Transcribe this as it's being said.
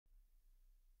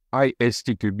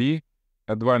ISTQB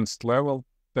Advanced Level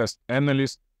Test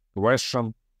Analyst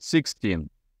Question 16.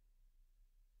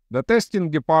 The testing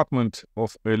department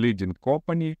of a leading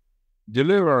company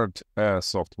delivered a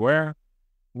software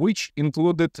which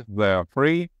included the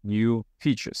 3 new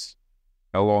features,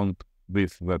 along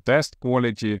with the test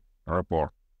quality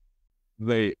report.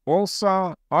 They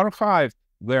also archived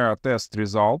their test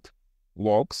result,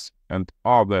 logs, and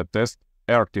other test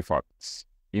artifacts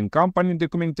in company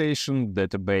documentation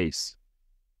database.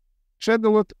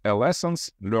 Scheduled a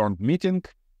lessons learned meeting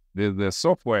with the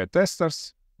software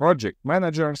testers, project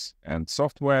managers, and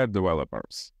software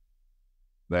developers.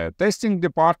 The testing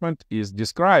department is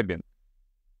describing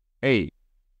A.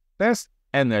 Test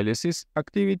analysis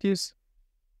activities,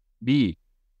 B.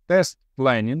 Test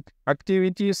planning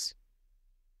activities,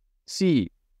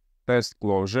 C. Test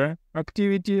closure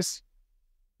activities,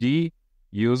 D.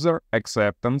 User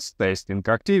acceptance testing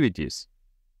activities.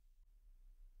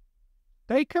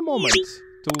 Take a moment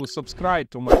to subscribe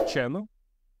to my channel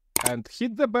and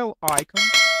hit the bell icon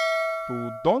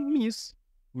to don't miss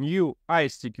new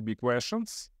ISTQB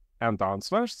questions and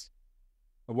answers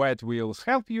that will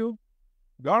help you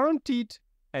guaranteed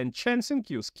enhancing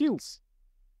your skills.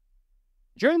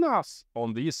 Join us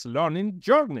on this learning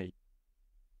journey.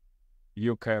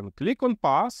 You can click on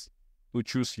pause to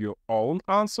choose your own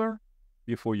answer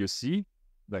before you see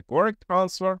the correct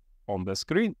answer on the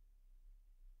screen.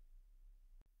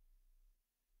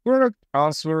 Correct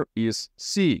answer is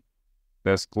C.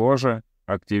 Test closure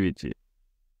activity.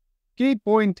 Key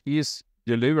point is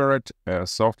delivered a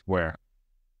software.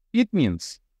 It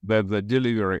means that the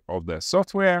delivery of the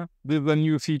software with the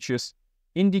new features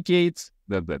indicates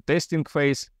that the testing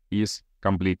phase is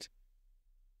complete.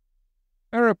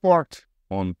 A report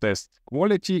on test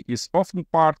quality is often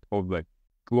part of the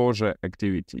closure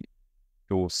activity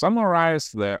to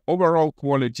summarize the overall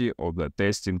quality of the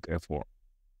testing effort.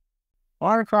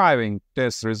 Archiving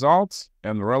test results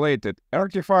and related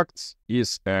artifacts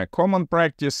is a common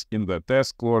practice in the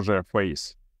test closure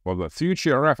phase for the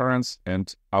future reference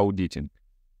and auditing.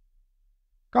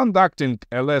 Conducting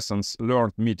a lessons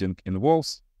learned meeting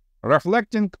involves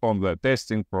reflecting on the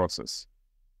testing process,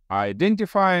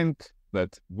 identifying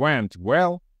that went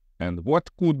well and what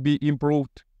could be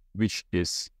improved, which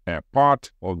is a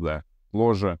part of the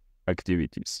closure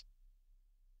activities.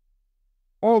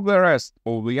 All the rest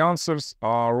of the answers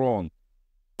are wrong.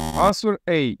 Answer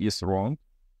A is wrong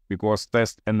because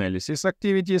test analysis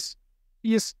activities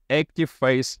is active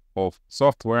phase of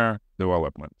software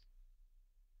development.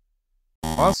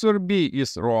 Answer B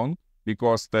is wrong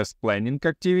because test planning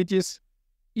activities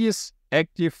is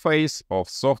active phase of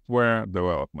software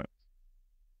development.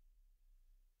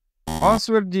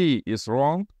 Answer D is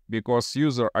wrong because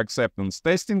user acceptance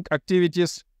testing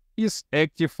activities is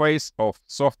active phase of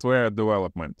software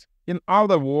development. In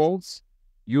other words,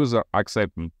 user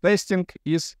acceptance testing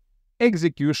is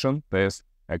execution test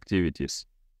activities.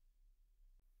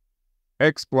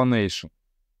 Explanation.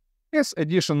 As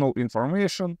additional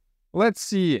information, let's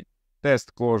see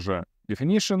test closure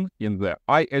definition in the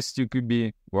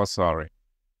ISTQB glossary.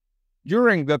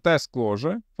 During the test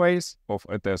closure phase of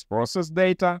a test process,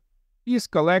 data is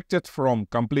collected from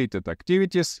completed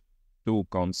activities to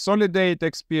consolidate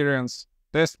experience,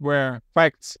 testware,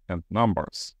 facts, and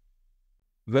numbers.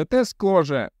 The test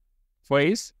closure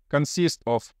phase consists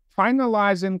of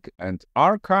finalizing and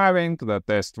archiving the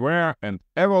testware and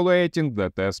evaluating the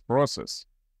test process,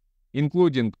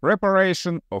 including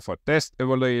preparation of a test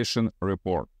evaluation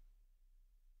report.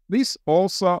 This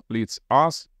also leads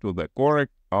us to the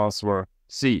correct answer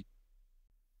C.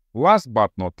 Last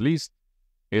but not least,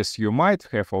 as you might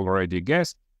have already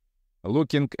guessed,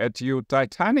 looking at your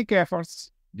titanic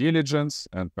efforts, diligence,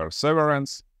 and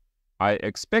perseverance, I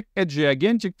expect a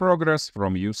gigantic progress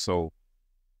from you soul.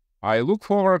 I look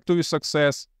forward to your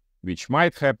success, which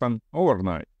might happen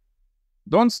overnight.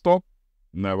 Don't stop,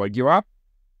 never give up,